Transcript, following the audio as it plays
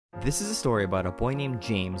This is a story about a boy named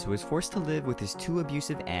James who was forced to live with his two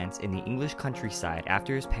abusive aunts in the English countryside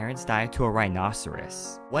after his parents died to a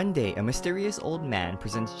rhinoceros. One day, a mysterious old man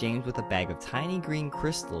presents James with a bag of tiny green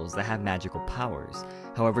crystals that have magical powers.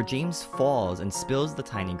 However, James falls and spills the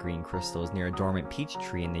tiny green crystals near a dormant peach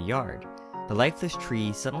tree in the yard. The lifeless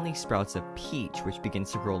tree suddenly sprouts a peach which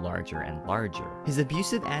begins to grow larger and larger. His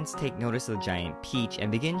abusive aunts take notice of the giant peach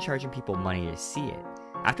and begin charging people money to see it.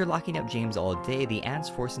 After locking up James all day, the ants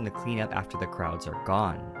force him to clean up after the crowds are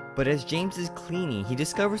gone. But as James is cleaning, he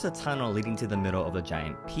discovers a tunnel leading to the middle of the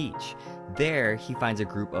giant peach. There, he finds a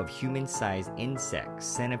group of human-sized insects: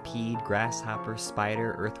 centipede, grasshopper,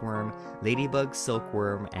 spider, earthworm, ladybug,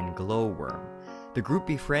 silkworm, and glowworm. The group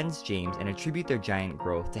befriends James and attribute their giant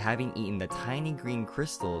growth to having eaten the tiny green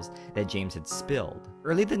crystals that James had spilled.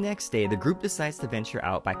 Early the next day, the group decides to venture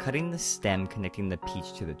out by cutting the stem connecting the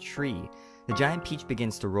peach to the tree. The giant peach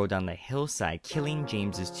begins to roll down the hillside, killing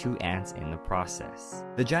James's two aunts in the process.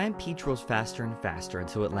 The giant peach rolls faster and faster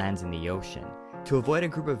until it lands in the ocean. To avoid a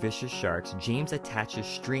group of vicious sharks, James attaches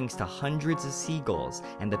strings to hundreds of seagulls,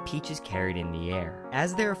 and the peach is carried in the air.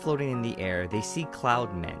 As they are floating in the air, they see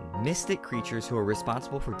cloud men, mystic creatures who are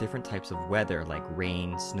responsible for different types of weather like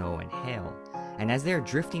rain, snow, and hail. And as they are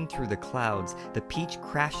drifting through the clouds, the peach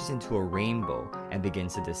crashes into a rainbow and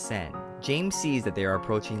begins to descend. James sees that they are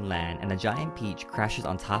approaching land, and the giant peach crashes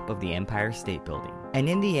on top of the Empire State Building. And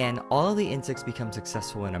in the end, all of the insects become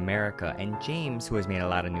successful in America, and James, who has made a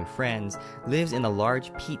lot of new friends, lives in a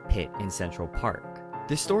large peat pit in Central Park.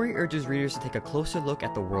 This story urges readers to take a closer look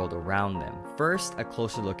at the world around them. First, a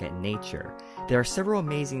closer look at nature. There are several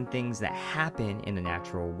amazing things that happen in the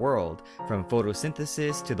natural world, from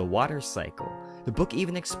photosynthesis to the water cycle. The book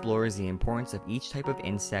even explores the importance of each type of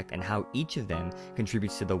insect and how each of them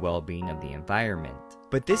contributes to the well-being of the environment.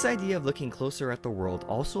 But this idea of looking closer at the world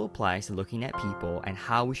also applies to looking at people and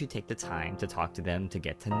how we should take the time to talk to them to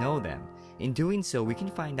get to know them. In doing so, we can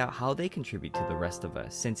find out how they contribute to the rest of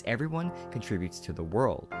us, since everyone contributes to the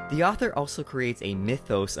world. The author also creates a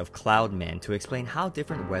mythos of cloud men to explain how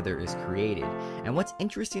different weather is created. And what's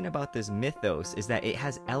interesting about this mythos is that it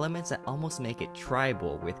has elements that almost make it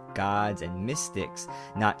tribal, with gods and mystics,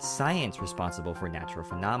 not science, responsible for natural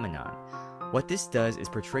phenomenon. What this does is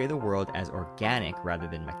portray the world as organic rather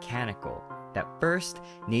than mechanical. That first,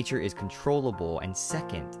 nature is controllable, and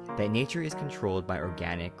second, that nature is controlled by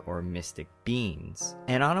organic or mystic beings.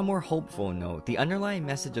 And on a more hopeful note, the underlying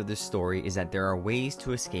message of this story is that there are ways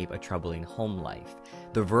to escape a troubling home life.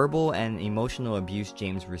 The verbal and emotional abuse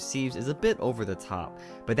James receives is a bit over the top,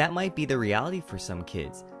 but that might be the reality for some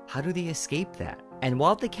kids. How do they escape that? And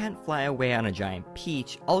while they can't fly away on a giant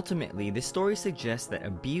peach, ultimately this story suggests that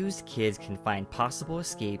abused kids can find possible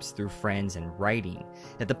escapes through friends and writing,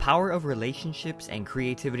 that the power of relationships and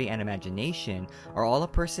creativity and imagination are all a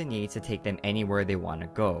person needs to take them anywhere they want to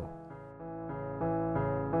go.